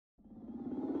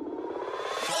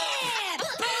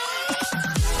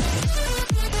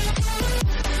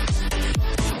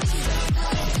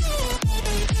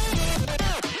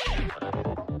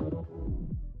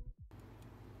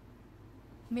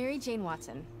Jane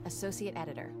Watson, Associate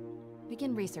Editor.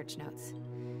 Begin research notes.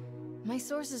 My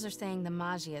sources are saying the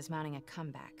Maggia is mounting a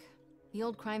comeback. The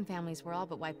old crime families were all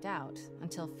but wiped out,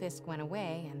 until Fisk went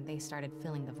away and they started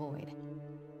filling the void.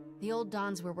 The old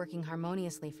Dons were working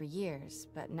harmoniously for years,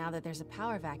 but now that there's a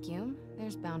power vacuum,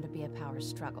 there's bound to be a power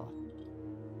struggle.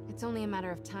 It's only a matter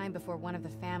of time before one of the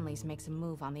families makes a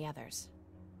move on the others.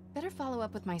 Better follow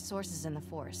up with my sources in the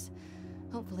Force.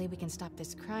 Hopefully we can stop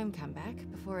this crime comeback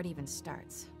before it even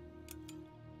starts.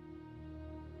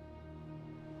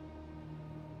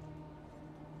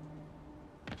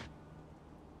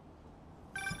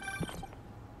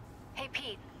 Hey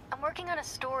Pete, I'm working on a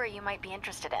story you might be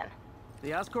interested in.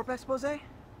 The Oscorp expose?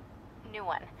 New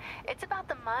one. It's about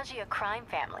the Maggia crime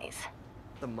families.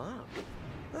 The mob?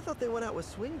 I thought they went out with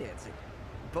swing dancing.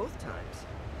 Both times.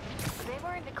 They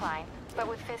were in decline, but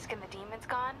with Fisk and the demons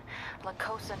gone, La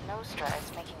Cosa Nostra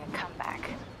is making a comeback.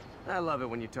 I love it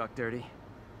when you talk dirty.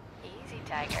 Easy,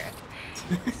 Tiger.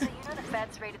 So you know the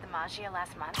feds raided the Maggia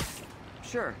last month?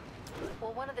 Sure.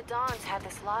 Well, one of the Dons had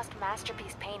this lost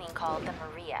masterpiece painting called the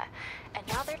Maria, and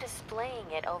now they're displaying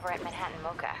it over at Manhattan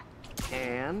Mocha.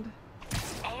 And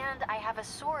I have a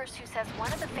source who says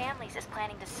one of the families is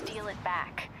planning to steal it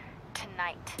back.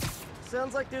 Tonight.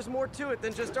 Sounds like there's more to it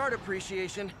than just art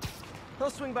appreciation. I'll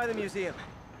swing by the museum.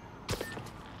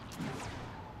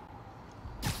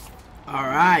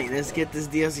 Alright, let's get this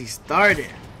DLC started.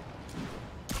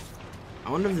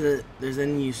 I wonder if there's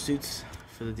any new suits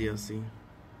for the DLC.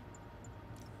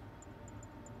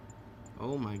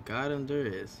 Oh my god, there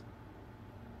is.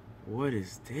 What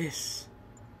is this?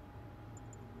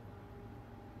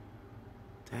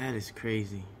 That is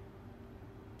crazy.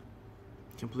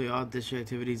 Complete all district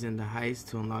activities in the heist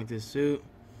to unlock this suit.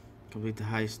 Complete the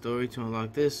heist story to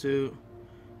unlock this suit.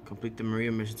 Complete the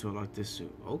Maria mission to unlock this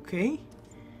suit. Okay.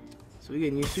 So we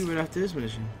get a new suit right after this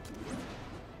mission.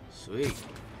 Sweet.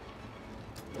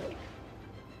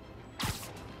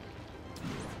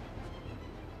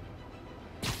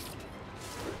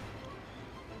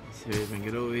 Let's see if we can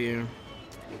get over here.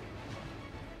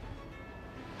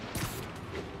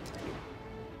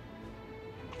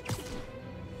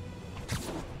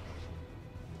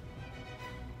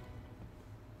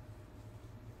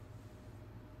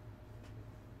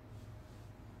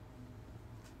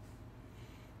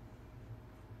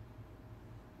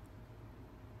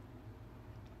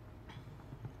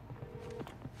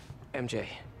 MJ,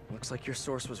 looks like your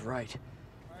source was right.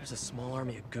 There's a small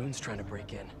army of goons trying to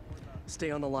break in.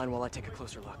 Stay on the line while I take a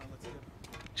closer look.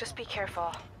 Just be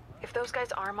careful. If those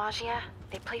guys are Maggia,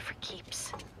 they play for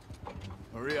keeps.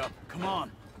 Hurry up, come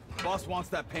on. Boss wants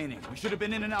that painting. We should have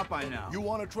been in and out by now. You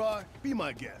want to try? Be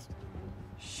my guest.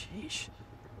 Sheesh.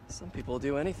 Some people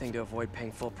do anything to avoid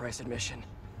paying full price admission.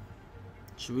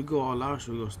 Should we go all out or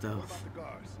should we go What stealth? about the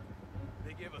guards?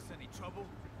 They give us any trouble?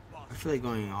 Boss. I feel like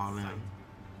going all in,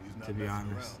 He's not to be messing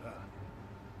honest. around, huh?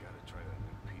 Gotta try that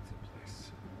new pizza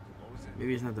place. What was it?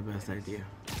 Maybe it's not the best idea.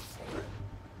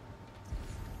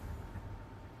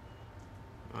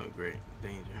 Oh great,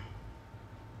 danger.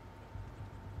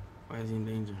 Why is he in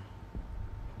danger?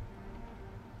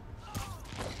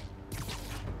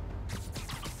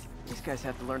 These guys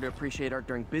have to learn to appreciate art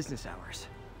during business hours.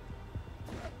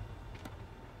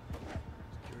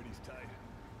 Security's tight.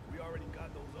 We already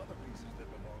got those other pieces that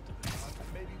belong to the town.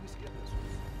 Maybe we skip this one.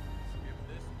 Skip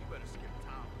this, you better skip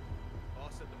town.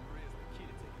 Boss said the Maria's the key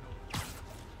to taking over.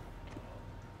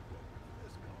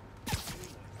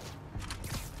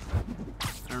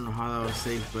 I don't know how that was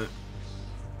safe, but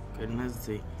couldn't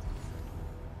hesitate.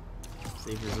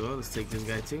 Safe as well. Let's take this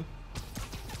guy too.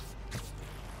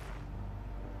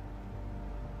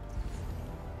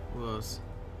 Who else?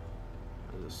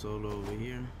 There's a solo over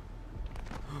here.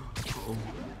 Uh-oh.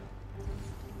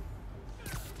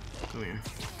 Come here.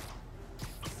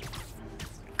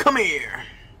 Come here!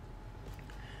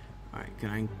 Alright, can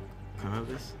I come out of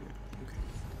this? Yeah, okay.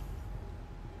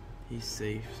 He's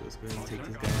safe, so let's go ahead and take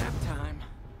this guy out. Time.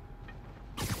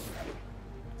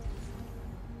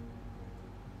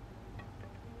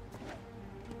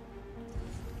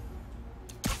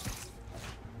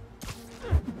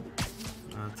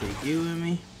 I'll take you with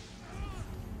me.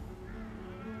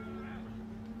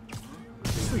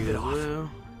 I'll take you as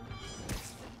well.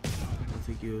 I'll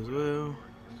take you as well.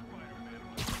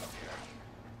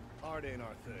 Art ain't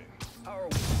our thing. Our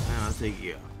And I'll take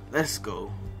you out. Let's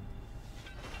go.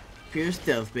 Pure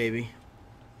stealth, baby.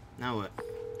 Now what?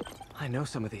 I know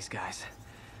some of these guys.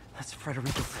 That's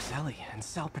Federico Fratelli and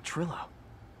Sal Petrillo.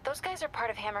 Those guys are part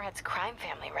of Hammerhead's crime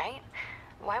family, right?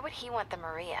 Why would he want the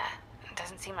Maria? It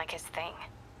doesn't seem like his thing.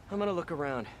 I'm gonna look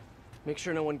around. Make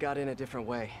sure no one got in a different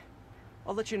way.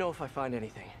 I'll let you know if I find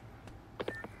anything.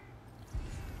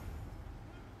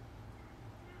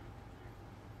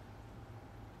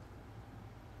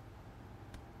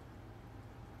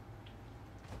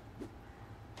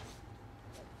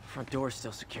 Front door's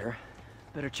still secure.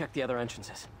 Better check the other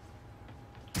entrances.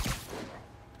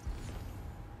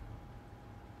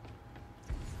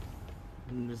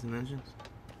 There's an entrance?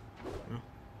 No.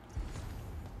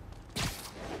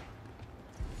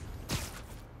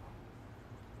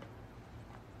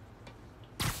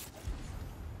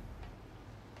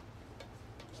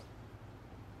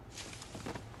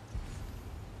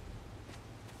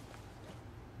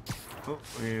 Oh,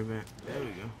 we're back. There we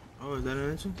go. Oh, is that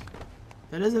an entrance?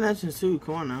 That is an entrance too.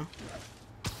 Come on now.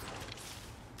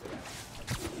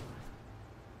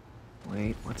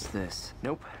 Wait, what's this?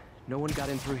 Nope. No one got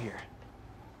in through here.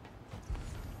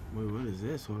 Wait, what is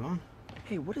this? Hold on.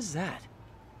 Hey, what is that?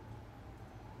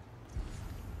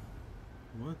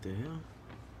 What the hell?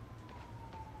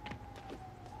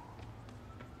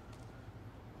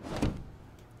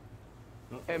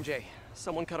 MJ,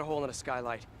 someone cut a hole in a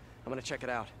skylight. I'm gonna check it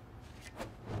out.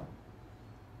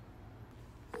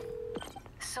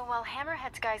 So while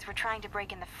Hammerhead's guys were trying to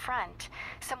break in the front,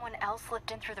 someone else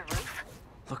slipped in through the roof?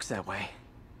 Looks that way.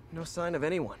 No sign of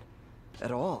anyone.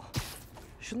 At all.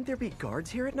 Shouldn't there be guards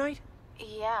here at night?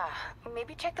 Yeah,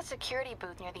 maybe check the security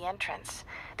booth near the entrance.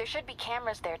 There should be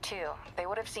cameras there too. They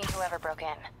would have seen whoever broke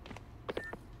in.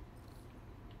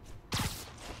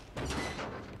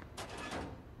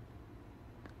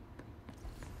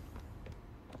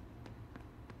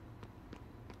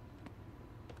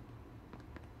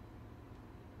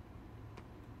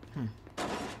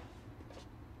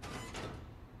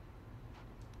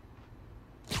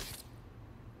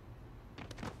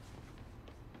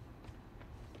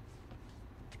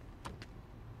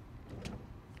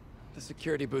 The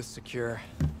security booth's secure.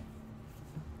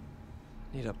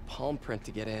 Need a palm print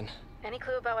to get in. Any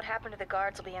clue about what happened to the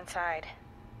guards will be inside.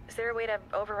 Is there a way to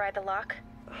override the lock?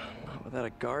 Not without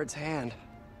a guard's hand.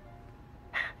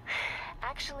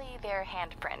 Actually, their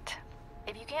handprint.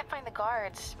 If you can't find the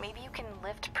guards, maybe you can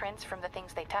lift prints from the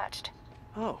things they touched.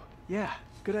 Oh, yeah.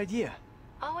 Good idea.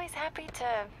 Always happy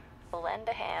to lend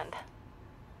a hand.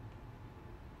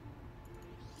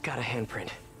 Got a handprint.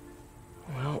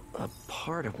 Well, a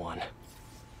part of one.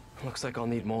 Looks like I'll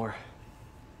need more.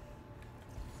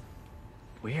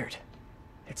 Weird.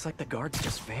 It's like the guards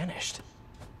just vanished.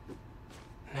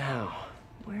 Now,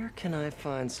 where can I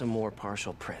find some more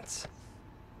partial prints?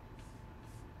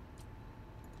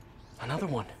 Another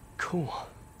one. Cool.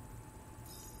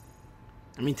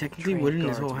 I mean, technically, Trained wouldn't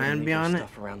his guards whole wouldn't hand leave be their on it?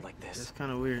 stuff around like this. That's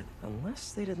kind of weird.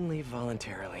 Unless they didn't leave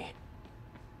voluntarily.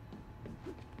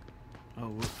 Oh,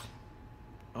 whoops.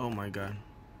 Oh my god.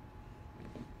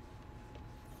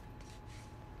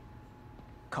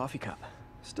 Coffee cup.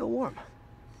 Still warm.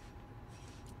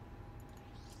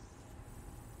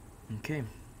 Okay.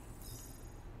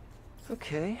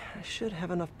 Okay, I should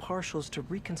have enough partials to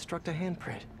reconstruct a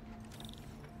handprint.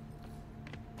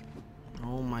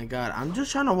 Oh my god. I'm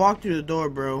just trying to walk through the door,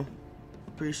 bro.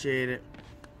 Appreciate it.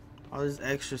 All this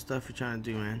extra stuff you're trying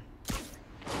to do, man.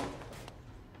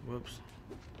 Whoops.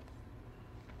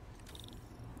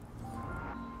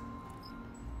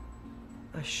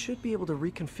 I should be able to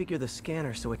reconfigure the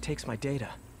scanner so it takes my data.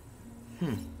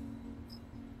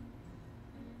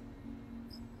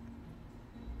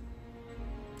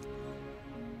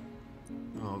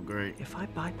 Oh, great. If I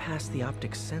bypass the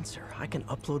optic sensor, I can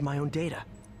upload my own data.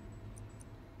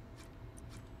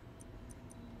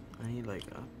 I need like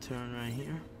a turn right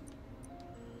here.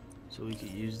 So we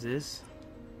could use this.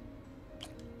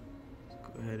 Let's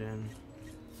go ahead and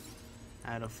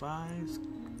add a 5.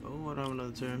 Oh, I don't have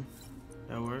another turn.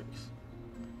 That works.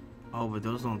 Oh, but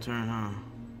those don't turn, huh?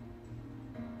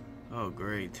 Oh,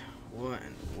 great. What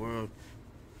in the world?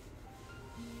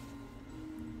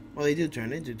 Well, they do turn.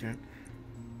 They do turn.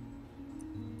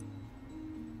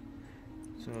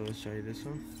 So let's try this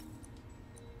one.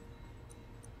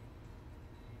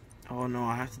 Oh no,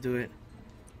 I have to do it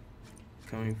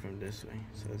coming from this way.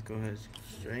 So let's go ahead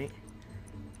straight.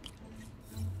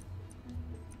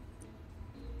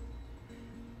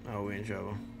 Oh, we're in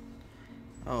trouble.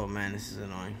 Oh man, this is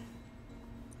annoying.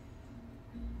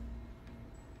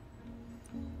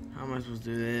 How am I supposed to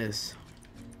do this?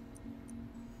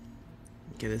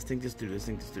 Okay, let's think this through. Let's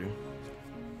think this through.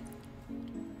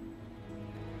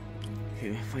 Okay,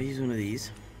 if I use one of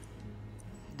these,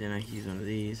 then I can use one of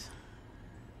these.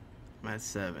 I'm at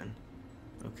 7.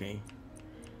 Okay.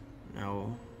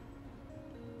 Now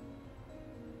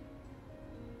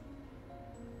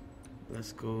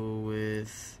let's go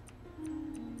with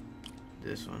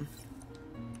this one.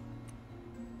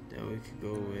 Then we could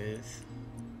go with,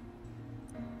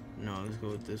 no, let's go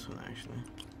with this one actually.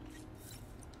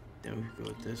 Then we could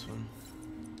go with this one.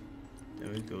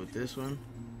 Then we go with this one.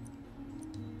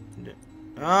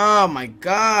 Oh my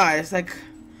god, it's like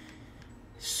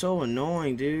So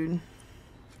annoying, dude.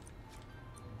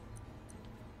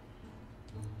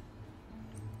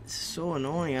 It's so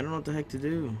annoying. I don't know what the heck to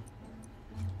do.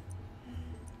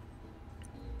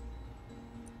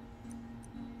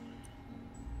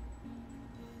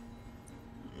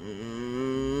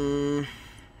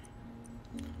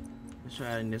 Let's try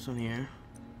adding this one here.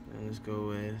 And let's go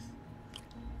with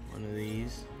one of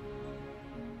these.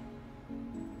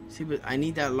 See, but I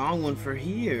need that long one for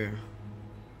here.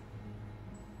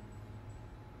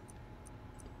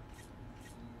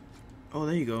 Oh,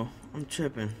 there you go. I'm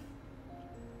tripping.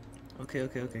 Okay.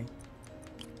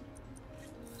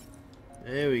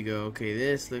 There we go. Okay,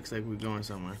 this looks like we're going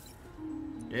somewhere.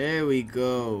 There we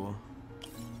go.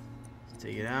 Let's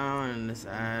take it out and let's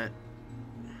add.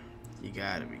 You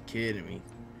gotta be kidding me.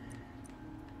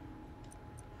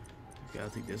 Okay, I'll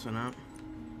take this one out.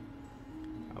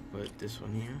 I'll put this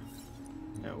one here.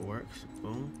 That works.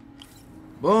 Boom.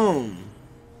 Boom!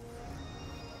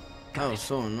 That was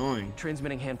so annoying.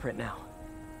 Transmitting handprint now.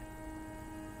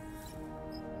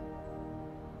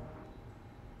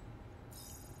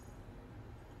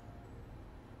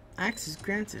 Access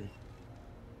granted.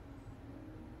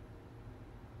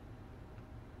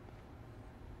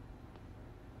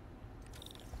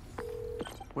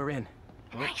 We're in.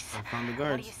 Nice. I found the What do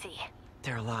guards. you see?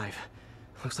 They're alive.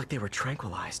 Looks like they were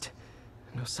tranquilized.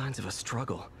 No signs of a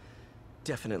struggle.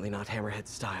 Definitely not Hammerhead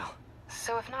style.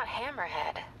 So if not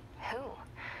Hammerhead, who?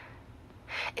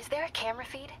 Is there a camera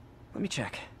feed? Let me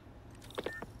check.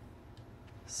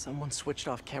 Someone switched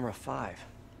off camera 5.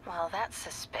 Well, that's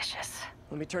suspicious.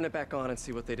 Let me turn it back on and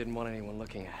see what they didn't want anyone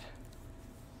looking at.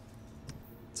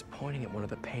 It's pointing at one of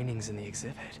the paintings in the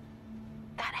exhibit.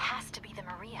 That has to be the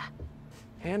Maria.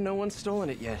 And no one's stolen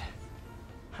it yet.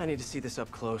 I need to see this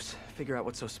up close, figure out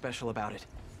what's so special about it.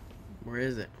 Where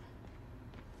is it?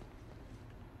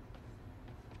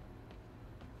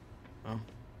 Oh.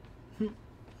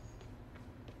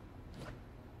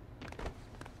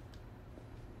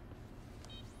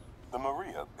 The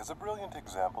Maria is a brilliant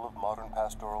example of modern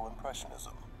pastoral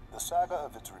impressionism. The saga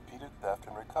of its repeated theft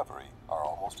and recovery are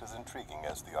almost as intriguing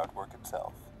as the artwork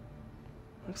itself.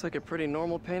 Looks like a pretty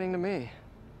normal painting to me.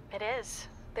 It is.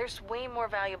 There's way more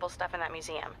valuable stuff in that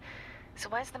museum. So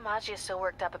why is the Maggia so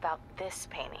worked up about this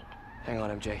painting? Hang on,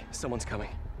 MJ. Someone's coming.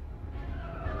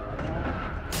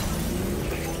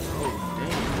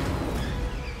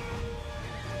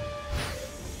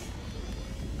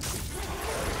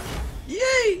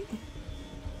 Yay!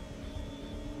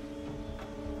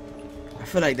 I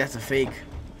feel like that's a fake.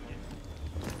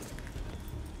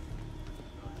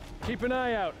 Keep an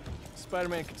eye out.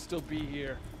 Spider-Man could still be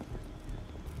here.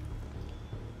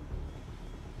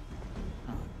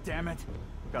 Oh, damn it.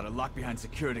 Got it locked behind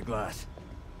security glass.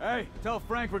 Hey, tell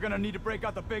Frank we're gonna need to break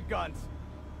out the big guns.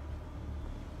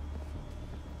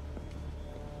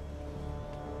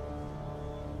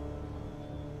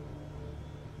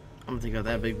 I'm gonna take out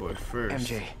that big boy first.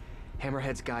 MJ,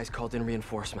 Hammerhead's guys called in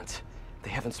reinforcements. They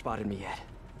haven't spotted me yet.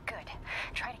 Good.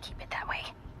 Try to keep it that way.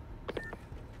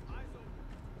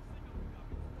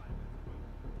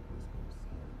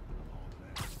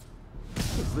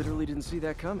 Literally didn't see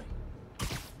that coming.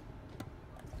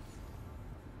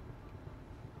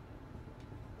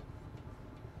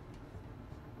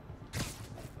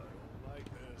 Like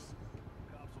this.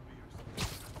 Cops will be here soon.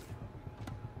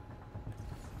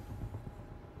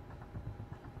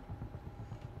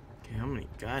 Okay, how many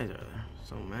guys are there?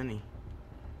 So many.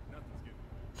 Nothing's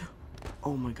getting.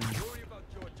 Oh my god. Don't worry about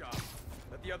your job.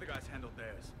 Let the other guys handle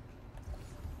theirs.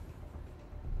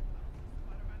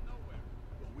 Spider-Man nowhere.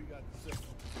 Well, we got the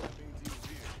signal. That means he was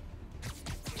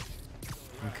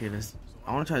here. Okay, let's.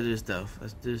 I want to try to do this stuff.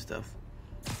 Let's do this stuff.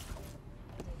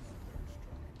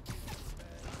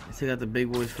 Let's take out the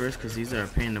big boys first, because these are a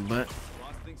pain in the butt.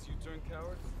 Boss thinks you turned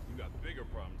coward? You got bigger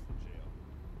problems than jail.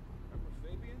 Remember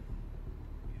Fabian?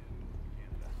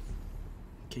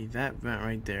 Okay, that vent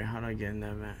right there. How do I get in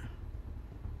that vent?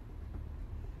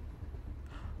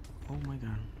 Oh my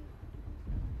god.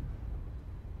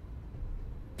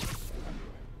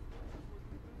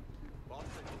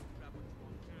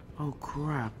 Oh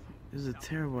crap. This is a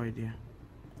terrible idea.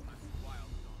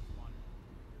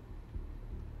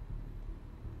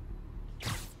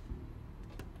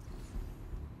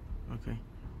 Okay.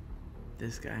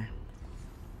 This guy.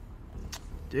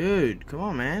 Dude, come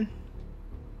on, man.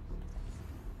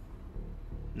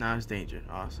 Now it's danger.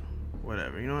 Awesome.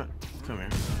 Whatever. You know what? Come here.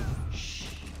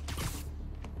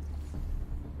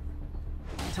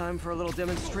 Time for a little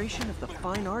demonstration of the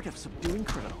fine art of subduing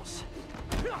criminals.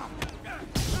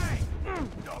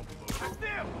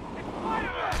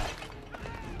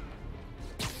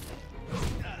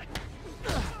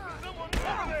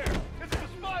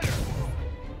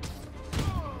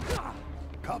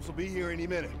 Cops will be here any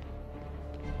minute.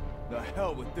 The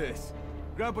hell with this.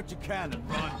 Grab what you can and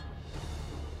run.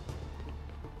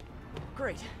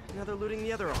 Great. Now they're looting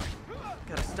the other arm.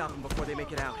 Gotta stop them before they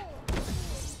make it out.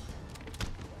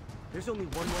 There's only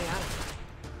one way out of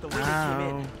it. The way they came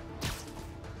in.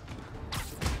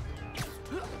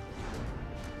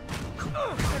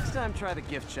 Next time, try the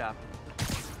gift shop.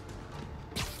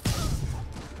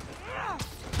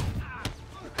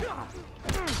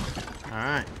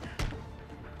 Alright.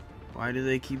 Why do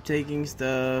they keep taking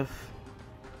stuff?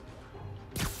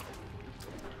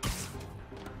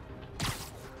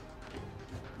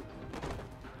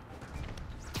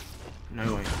 No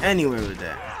going anywhere with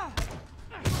that.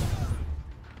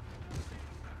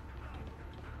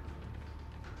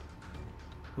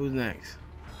 Who's next?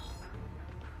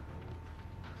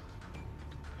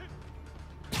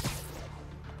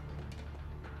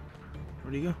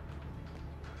 Where'd he go?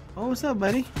 Oh, what's up,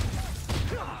 buddy?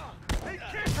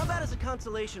 How about as a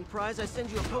consolation prize, I send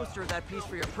you a poster of that piece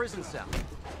for your prison cell?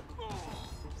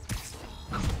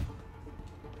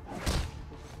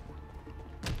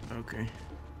 Okay.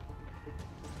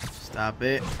 Stop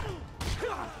it.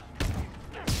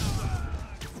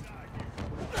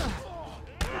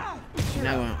 You're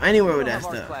not going anywhere with that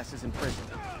stuff. Classes in prison.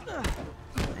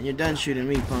 And you're done shooting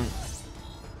me, punk.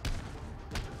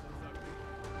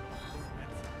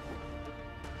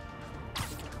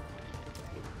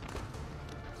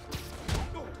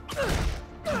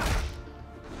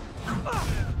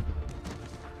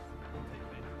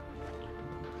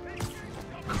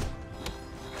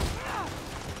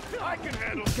 I can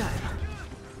handle Got it.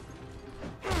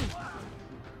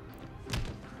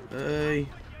 Hey.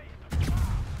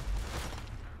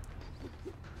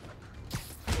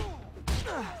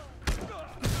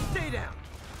 Stay down.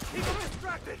 He's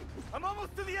distracted. I'm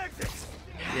almost to the exit.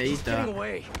 Yeah, he's Getting done.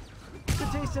 away.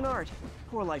 Good taste in art.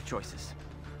 Poor life choices.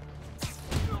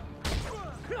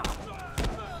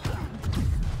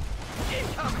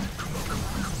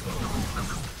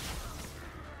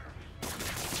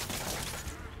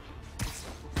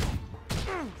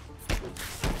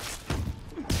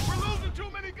 We're losing too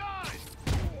many guys.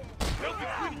 They'll be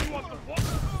cleaning you up the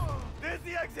wall. There's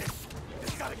the exit.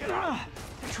 Just gotta get out.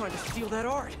 They're trying to steal that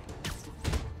art.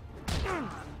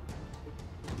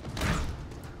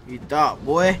 You thought,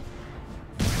 boy.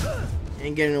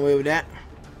 Ain't getting away with that.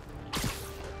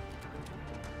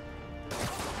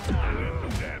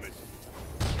 Damn it.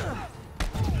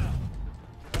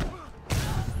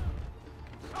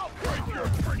 I'll break your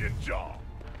friggin' jaw.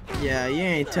 Yeah, you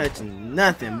ain't touching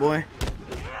nothing, boy.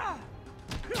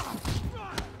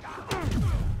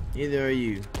 Neither are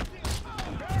you.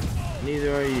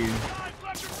 Neither are you.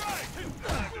 Guys left and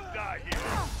right. Just die here.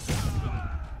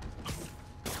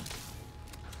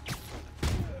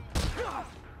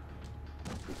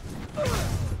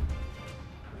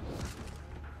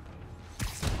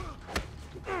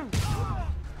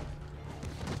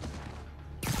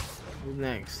 Who's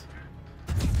next?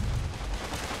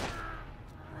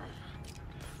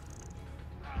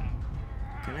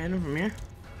 Can I hit him from here?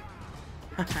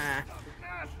 Haha.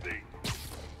 Nasty.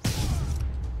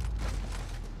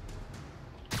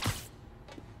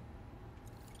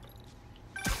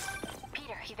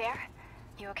 Peter, you there?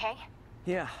 You okay?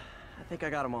 Yeah, I think I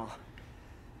got them all.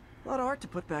 A lot of art to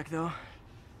put back, though.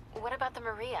 What about the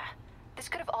Maria? This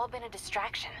could have all been a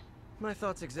distraction. My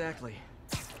thoughts exactly.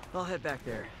 I'll head back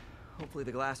there. Hopefully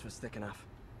the glass was thick enough.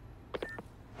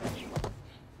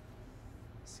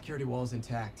 Security wall's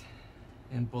intact.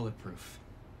 And bulletproof.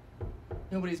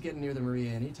 Nobody's getting near the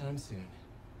Maria anytime soon.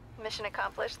 Mission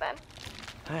accomplished then?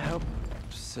 I hope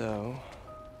so.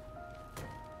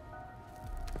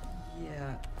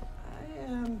 Yeah,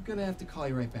 I am gonna have to call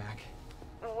you right back.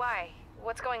 Why?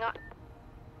 What's going on?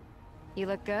 You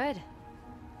look good.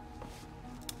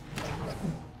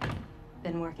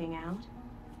 Been working out?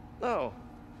 Oh.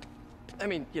 I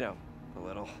mean, you know, a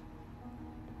little.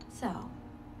 So,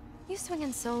 You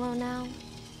swinging solo now?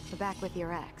 Or back with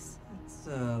your ex? That's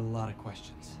a lot of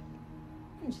questions.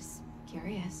 I'm just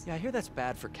curious. Yeah, I hear that's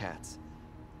bad for cats.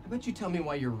 How about you tell me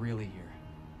why you're really here?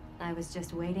 I was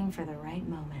just waiting for the right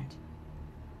moment.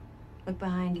 Look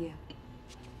behind you.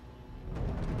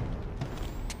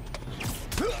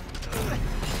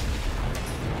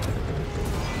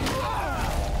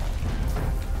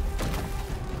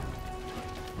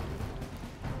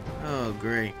 Oh,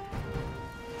 great.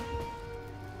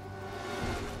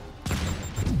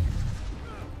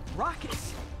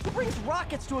 Rockets? Who brings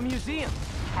rockets to a museum?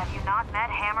 Have you not met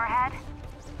Hammerhead?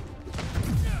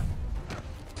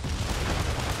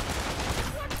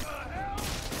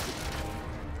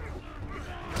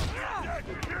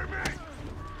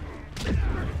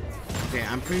 Okay,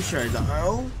 I'm pretty sure I don't.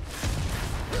 Oh!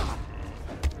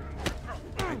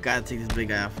 I gotta take this big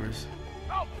guy out first.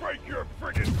 I'll break your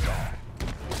friggin' jaw.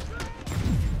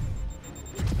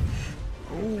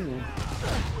 Oh.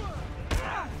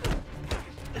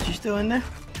 Is she still in there?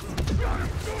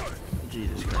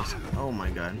 Jesus Christ. Oh my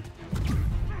god.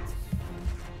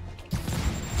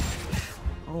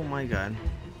 Oh my god.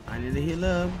 I need to heal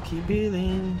up. Keep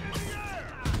healing.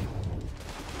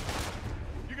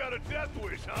 You got a death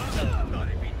wish, huh?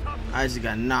 I just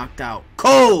got knocked out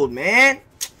cold, man.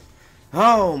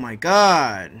 Oh my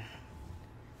god.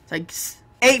 It's like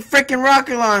 8 freaking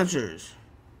rocket launchers.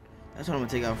 That's what I'm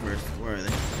gonna take out first. Where are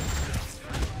they?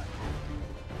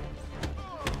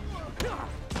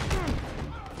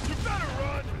 You better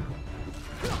run.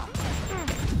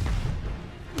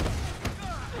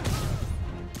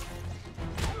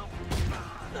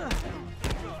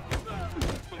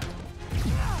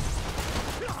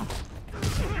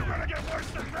 You gotta get worse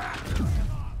than that.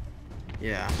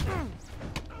 Yeah.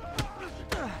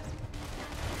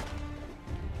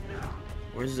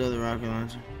 Where's the other rocket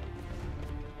launcher?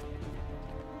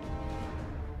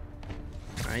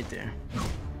 Right there.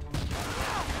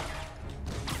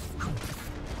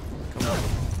 Come on.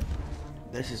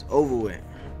 This is over with.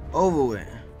 Over with.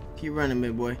 Keep running,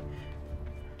 big boy.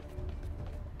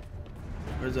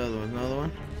 Where's the other one? Another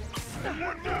one?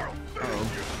 Uh-oh.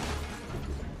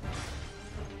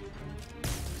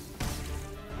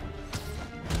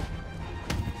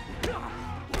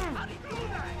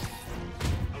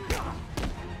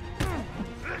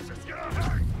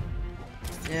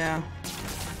 Yeah,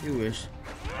 you wish.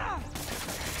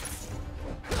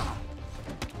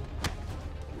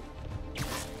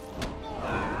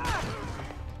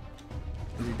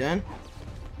 Is he done?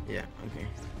 Yeah, okay.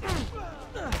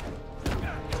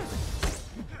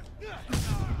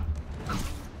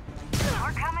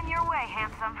 We're coming your way,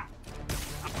 handsome.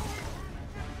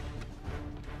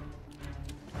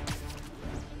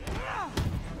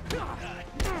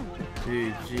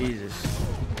 Dude, Jesus.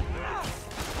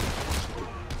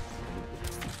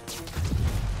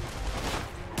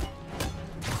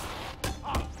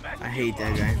 I hate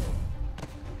that guy.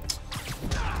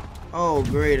 Oh,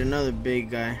 great, another big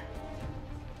guy.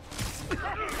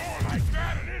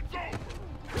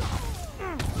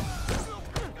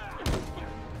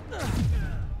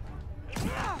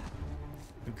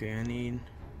 Okay, I need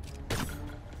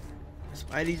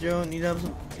Spidey Joe. Need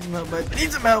some help, but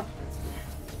need some help.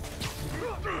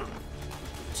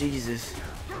 Jesus.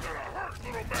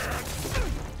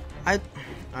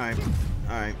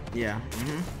 Alright, yeah.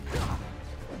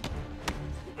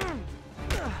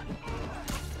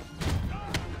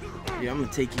 Yeah, I'm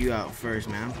gonna take you out first,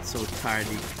 man. I'm so tired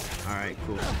of you. Alright,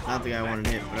 cool. Not the guy I wanted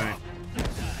to hit, but alright.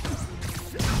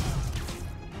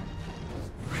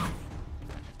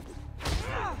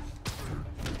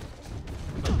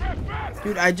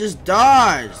 Dude, I just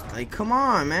dodged. Like, come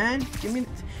on, man. Give me.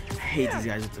 I hate these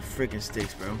guys with the freaking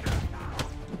sticks, bro.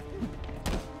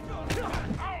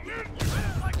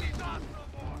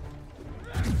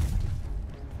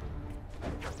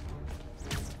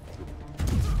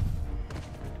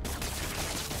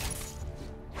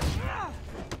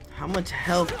 How much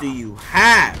health do you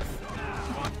have?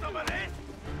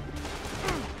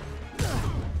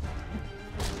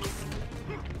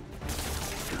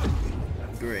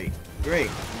 Great, great,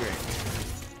 great.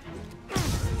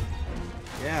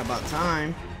 Yeah, about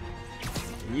time.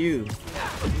 You.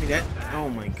 Give me that. Oh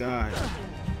my god.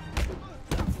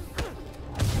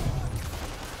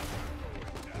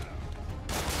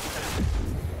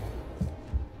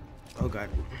 Oh god.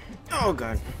 Oh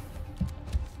god.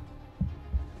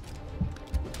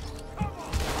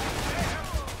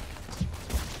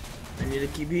 I need to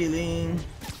keep healing.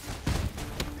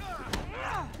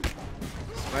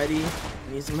 Spidey,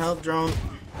 need some help, drone.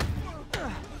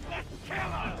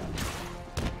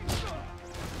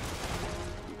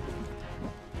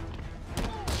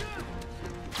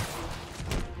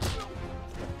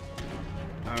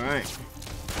 Alright.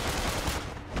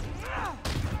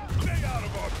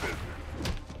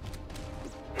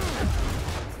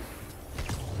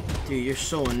 Dude, you're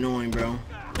so annoying, bro.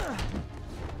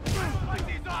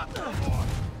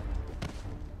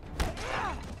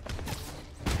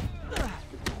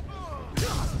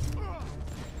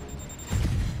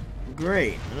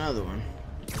 Great, another one.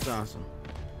 That's awesome.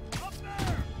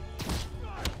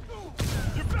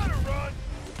 You better run.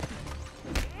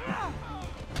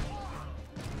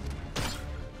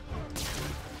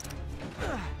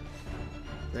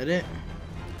 Is that it?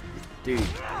 Dude,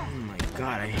 oh my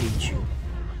god, I hate you.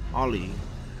 All of you.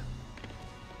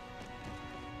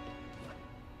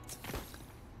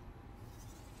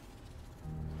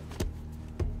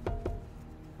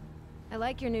 I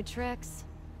like your new tricks.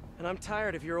 And I'm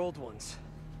tired of your old ones.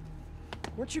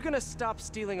 Weren't you gonna stop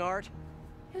stealing art?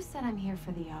 Who said I'm here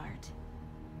for the art?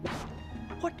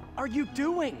 What are you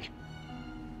doing?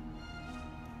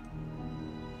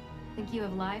 Think you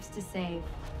have lives to save.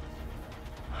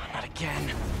 Not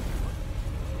again.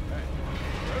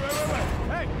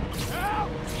 Hey!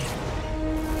 Help!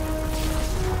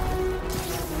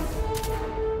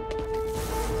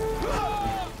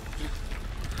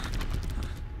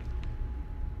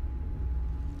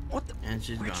 What the? And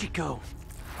she's Where'd gone. she go?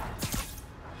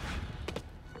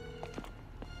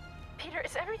 Peter,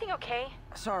 is everything okay?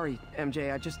 Sorry,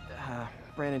 MJ. I just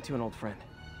ran into an old friend.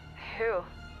 Who?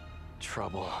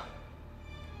 Trouble.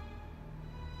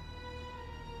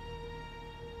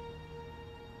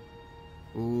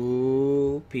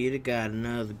 Ooh, Peter got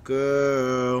another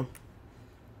girl.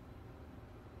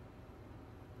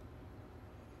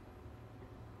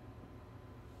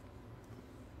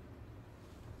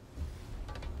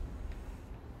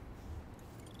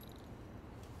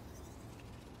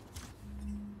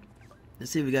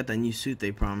 Let's see if we got that new suit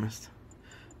they promised.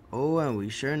 Oh, and we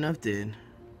sure enough did.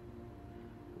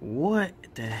 What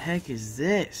the heck is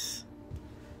this?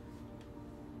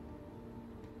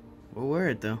 We'll wear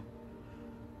it though.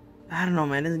 I don't know,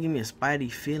 man. It doesn't give me a Spidey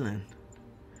feeling.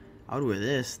 I would wear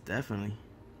this, definitely.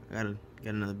 I gotta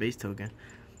get another base token,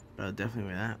 but I'll definitely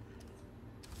wear that.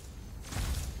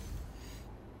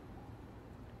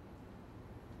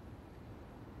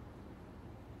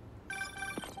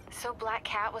 So Black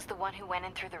Cat was the one who went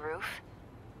in through the roof?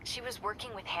 She was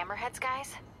working with Hammerhead's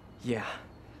guys? Yeah.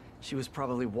 She was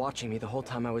probably watching me the whole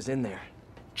time I was in there.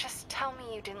 Just tell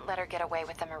me you didn't let her get away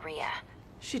with the Maria.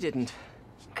 She didn't.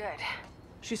 Good.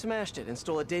 She smashed it and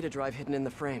stole a data drive hidden in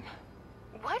the frame.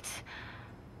 What?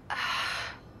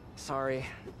 Sorry.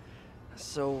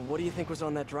 So, what do you think was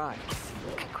on that drive?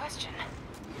 Good question.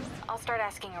 I'll start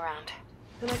asking around.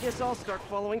 Then I guess I'll start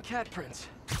following cat prints.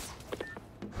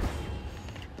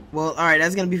 Well, alright,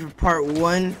 that's going to be for part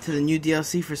 1 to the new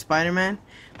DLC for Spider-Man.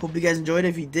 Hope you guys enjoyed it.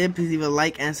 If you did, please leave a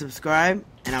like and subscribe.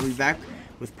 And I'll be back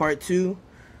with part 2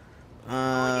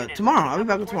 tomorrow. I'll be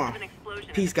back with tomorrow.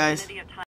 Peace, guys.